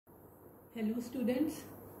Hello students,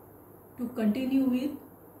 to continue with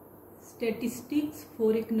Statistics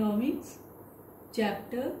for Economics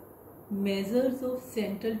chapter Measures of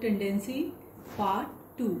Central Tendency part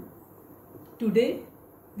 2. Today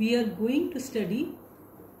we are going to study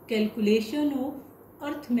calculation of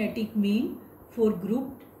arithmetic mean for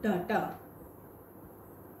grouped data.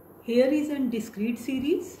 Here is a discrete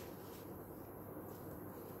series.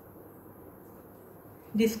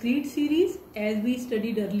 Discrete series, as we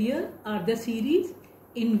studied earlier, are the series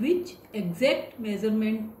in which exact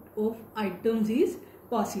measurement of items is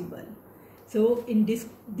possible. So in this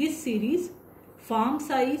series, farm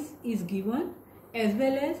size is given as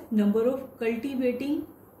well as number of cultivating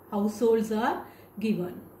households are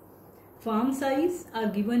given. Farm size are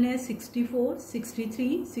given as 64,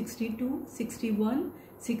 63, 62, 61,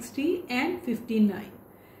 60 and 59.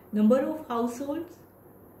 Number of households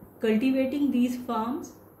cultivating these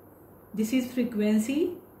farms, this is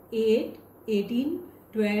frequency 8, 18,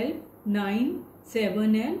 12, 9,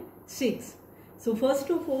 7 and 6. So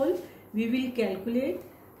first of all, we will calculate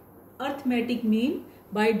arithmetic mean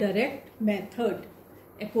by direct method.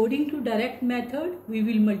 According to direct method, we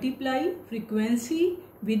will multiply frequency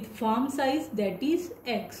with farm size, that is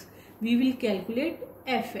x. We will calculate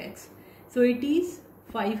fx. So it is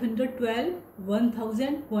 512,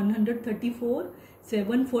 1134,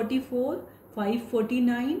 744,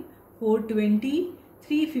 549, 420,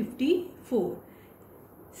 354.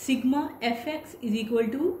 Sigma fx is equal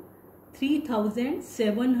to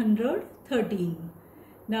 3713.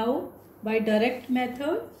 Now by direct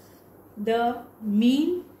method, the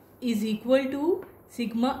mean is equal to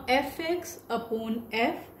sigma fx upon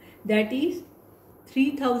f, that is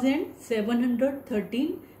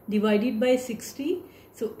 3713 divided by 60.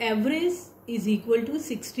 So average is equal to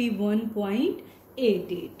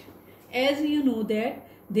 61.88. As you know that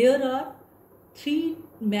there are three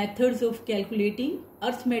methods of calculating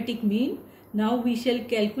arithmetic mean. Now we shall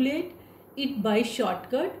calculate it by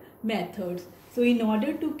shortcut methods. So in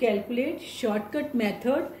order to calculate shortcut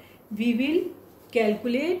method, we will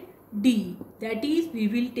calculate D. That is, we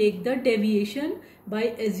will take the deviation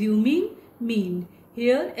by assuming mean.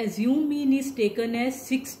 Here assume mean is taken as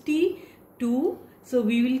 62. So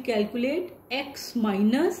we will calculate x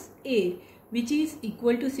minus a, which is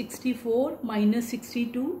equal to 64 minus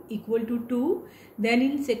 62 equal to 2. Then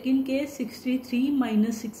in second case 63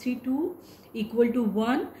 minus 62 equal to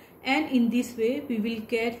 1, and in this way we will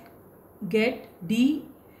get D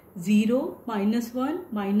 0, minus 1,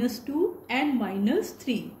 minus 2 and minus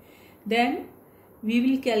 3. Then we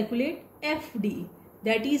will calculate FD,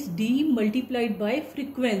 that is D multiplied by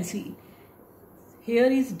frequency. Here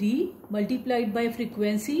is D multiplied by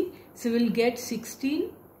frequency, so we will get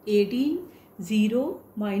 16, 18, 0,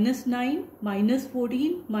 minus 9, minus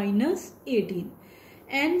 14, minus 18.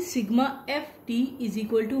 And sigma FD is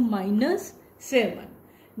equal to minus 7.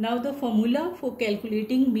 Now the formula for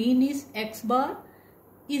calculating mean is x bar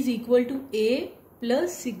is equal to A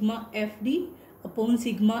plus sigma FD upon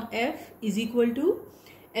sigma F is equal to,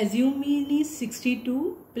 assume mean is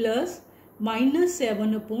 62 plus minus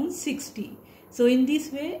 7 upon 60. So in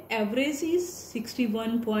this way average is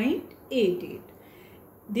 61.88.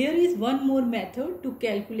 There is one more method to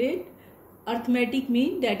calculate arithmetic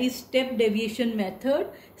mean, that is step deviation method.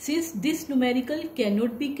 Since this numerical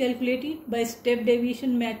cannot be calculated by step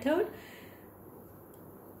deviation method,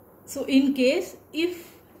 so in case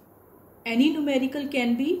if any numerical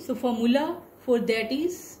can be, so formula for that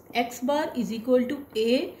is x bar is equal to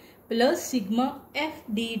A plus sigma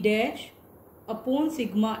FD dash upon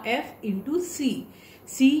sigma f into c.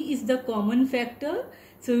 C is the common factor,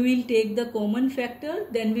 so we will take the common factor,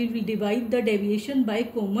 then we will divide the deviation by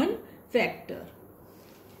common factor.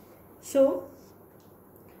 So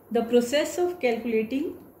the process of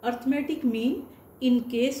calculating arithmetic mean in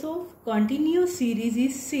case of continuous series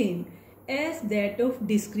is same as that of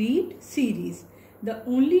discrete series. The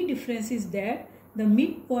only difference is that the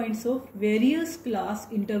midpoints of various class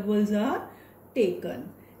intervals are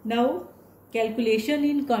taken. Now calculation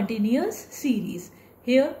in continuous series.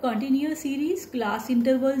 Here continuous series class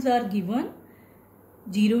intervals are given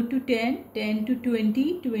 0 to 10, 10 to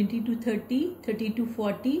 20, 20 to 30, 30 to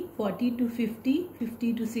 40, 40 to 50,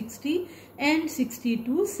 50 to 60 and 60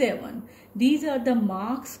 to 7. These are the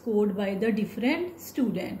marks scored by the different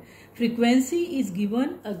student. Frequency is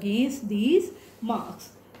given against these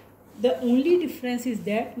marks. The only difference is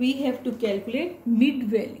that we have to calculate mid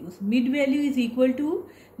values. Mid value is equal to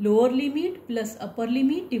lower limit plus upper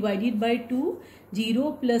limit divided by 2.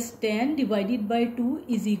 0 plus 10 divided by 2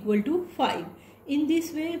 is equal to 5. In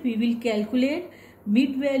this way we will calculate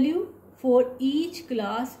mid value for each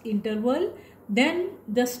class interval then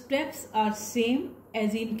the steps are same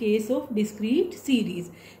as in case of discrete series.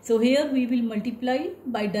 So here we will multiply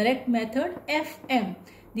by direct method Fm.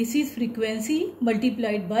 This is frequency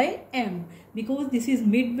multiplied by m. Because this is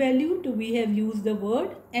mid value, so we have used the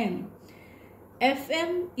word m.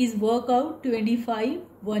 Fm is work out 25,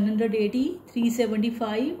 180,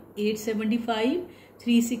 375, 875,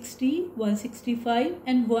 360, 165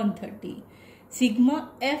 and 130. Sigma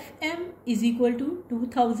Fm is equal to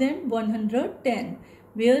 2110,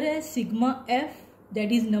 whereas sigma F,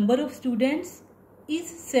 that is number of students, is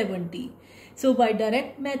 70. So by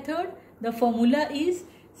direct method, the formula is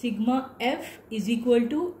sigma F is equal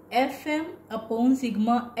to Fm upon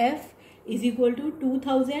sigma F is equal to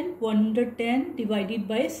 2110 divided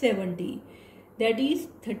by 70. That is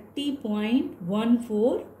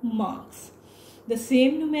 30.14 marks. The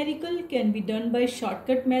same numerical can be done by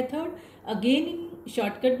shortcut method. Again, in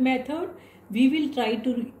shortcut method, we will try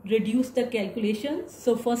to reduce the calculations.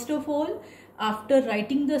 So first of all, after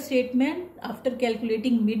writing the statement, after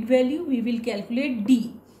calculating mid value, we will calculate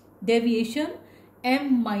D, deviation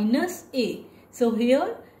m minus a. So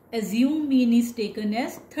here assume mean is taken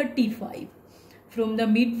as 35. From the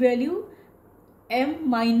mid value, m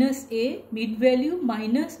minus a, mid value,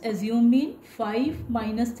 minus assume mean 5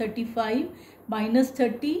 minus 35 minus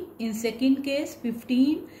 30. In second case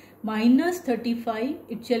 15 minus 35,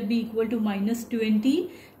 it shall be equal to minus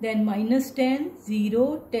 20, then minus 10,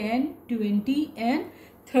 0, 10, 20 and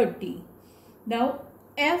 30. Now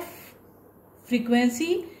F,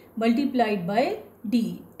 frequency multiplied by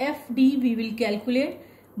D. FD we will calculate.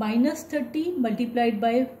 Minus 30 multiplied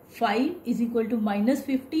by 5 is equal to minus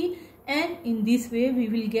 50, and in this way we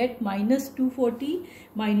will get minus 240,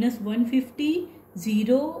 minus 150,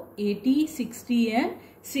 0, 80, 60 and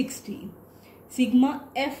 60. Sigma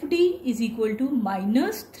FD is equal to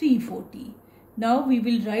minus 340. Now we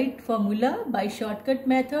will write formula by shortcut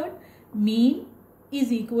method. Mean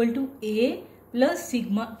is equal to A plus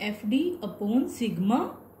sigma FD upon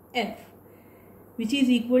sigma F, which is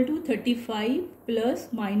equal to 35 plus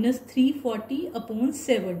minus 340 upon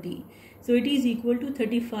 70. So it is equal to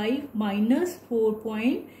 35 minus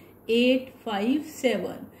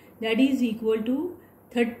 4.857. That is equal to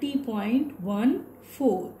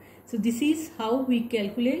 30.14. So this is how we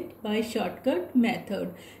calculate by shortcut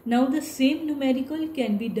method. Now the same numerical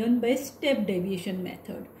can be done by step deviation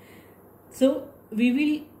method. So we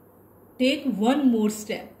will take one more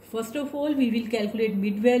step. First of all, we will calculate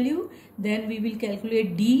mid value, then we will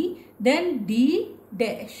calculate D, then D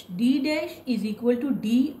dash. D dash is equal to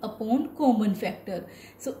D upon common factor.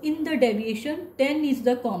 So in the deviation, 10 is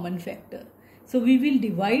the common factor. So we will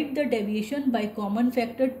divide the deviation by common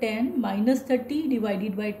factor 10, minus 30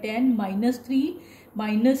 divided by 10, minus 3,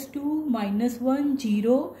 minus 2, minus 1,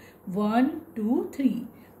 0, 1, 2, 3.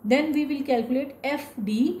 Then we will calculate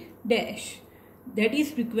FD dash. That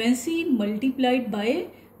is frequency multiplied by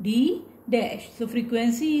D dash. So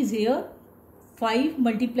frequency is here 5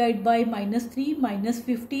 multiplied by minus 3 minus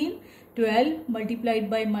 15, 12 multiplied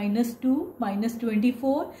by minus 2 minus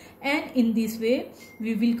 24, and in this way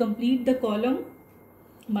we will complete the column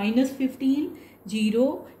minus 15,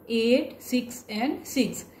 0, 8, 6 and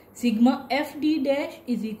 6. Sigma FD dash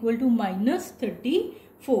is equal to minus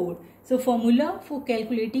 34. So formula for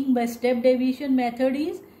calculating by step deviation method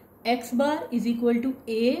is x bar is equal to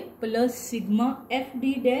A plus sigma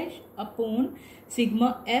FD dash upon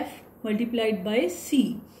sigma F multiplied by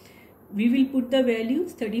C. We will put the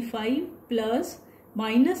values 35 plus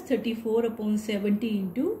minus 34 upon 70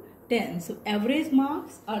 into 10. So average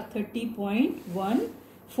marks are 30.14.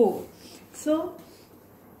 So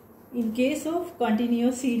in case of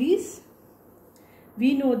continuous series,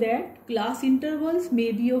 we know that class intervals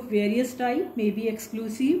may be of various type, may be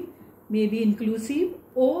exclusive, may be inclusive,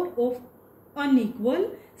 or of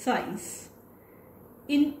unequal size.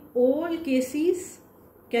 In all cases,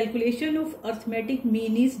 calculation of arithmetic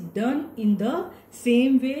mean is done in the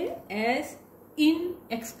same way as in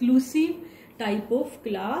exclusive type of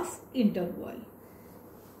class interval.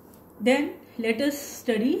 Then let us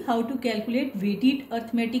study how to calculate weighted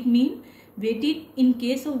arithmetic mean. Weighted, in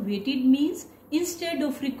case of weighted means, instead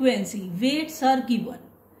of frequency, weights are given.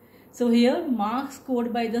 So here marks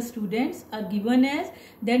scored by the students are given as,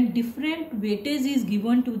 then different weightage is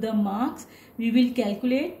given to the marks. We will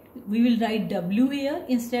calculate, we will write W here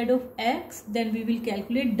instead of X, then we will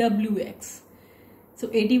calculate WX. So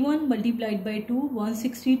 81 multiplied by 2,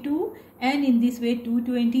 162, and in this way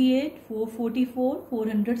 228, 444,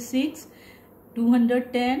 406,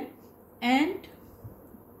 210 and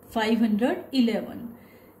 511.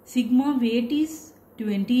 Sigma weight is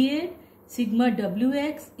 28. Sigma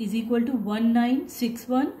WX is equal to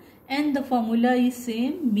 1961, and the formula is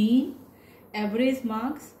same, mean average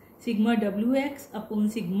marks sigma wx upon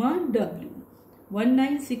sigma w.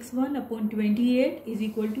 1961 upon 28 is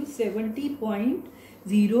equal to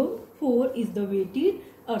 70.04 is the weighted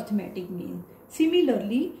arithmetic mean.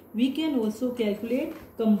 Similarly, we can also calculate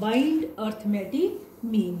combined arithmetic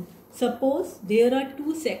mean. Suppose there are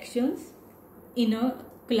two sections in a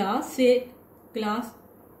class, say class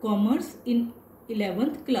commerce in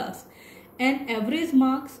 11th class, and average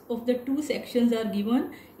marks of the two sections are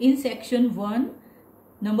given. In section 1,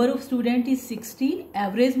 number of student is 60,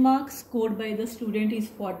 average marks scored by the student is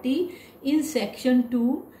 40. In section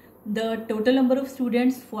 2, the total number of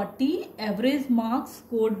students 40, average marks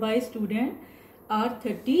scored by student are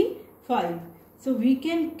 35. So we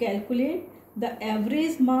can calculate the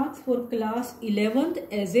average marks for class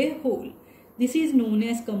 11th as a whole. This is known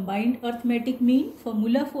as combined arithmetic mean.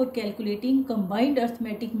 Formula for calculating combined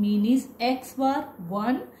arithmetic mean is x bar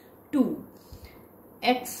 1, 2.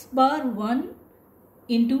 X bar 1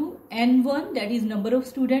 into n1, that is number of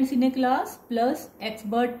students in a class, plus x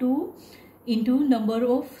bar 2 into number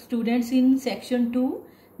of students in section 2,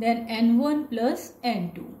 then n1 plus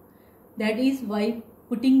n2. That is by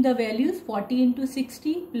putting the values 40 into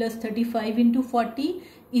 60 plus 35 into 40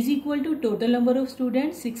 is equal to total number of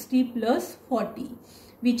students 60 plus 40,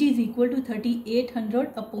 which is equal to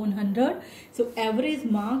 3800 upon 100. So average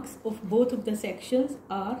marks of both of the sections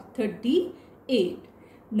are 38.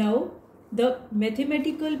 Now the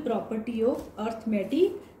mathematical property of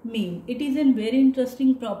arithmetic mean. It is a very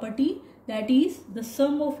interesting property, that is the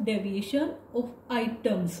sum of deviation of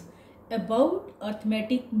items about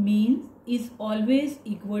arithmetic means is always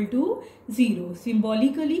equal to 0.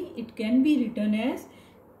 Symbolically, it can be written as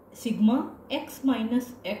sigma x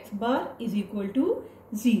minus x bar is equal to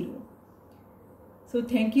 0. So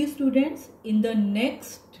thank you students. In the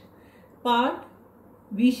next part,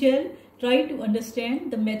 we shall try to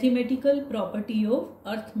understand the mathematical property of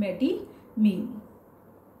arithmetic mean.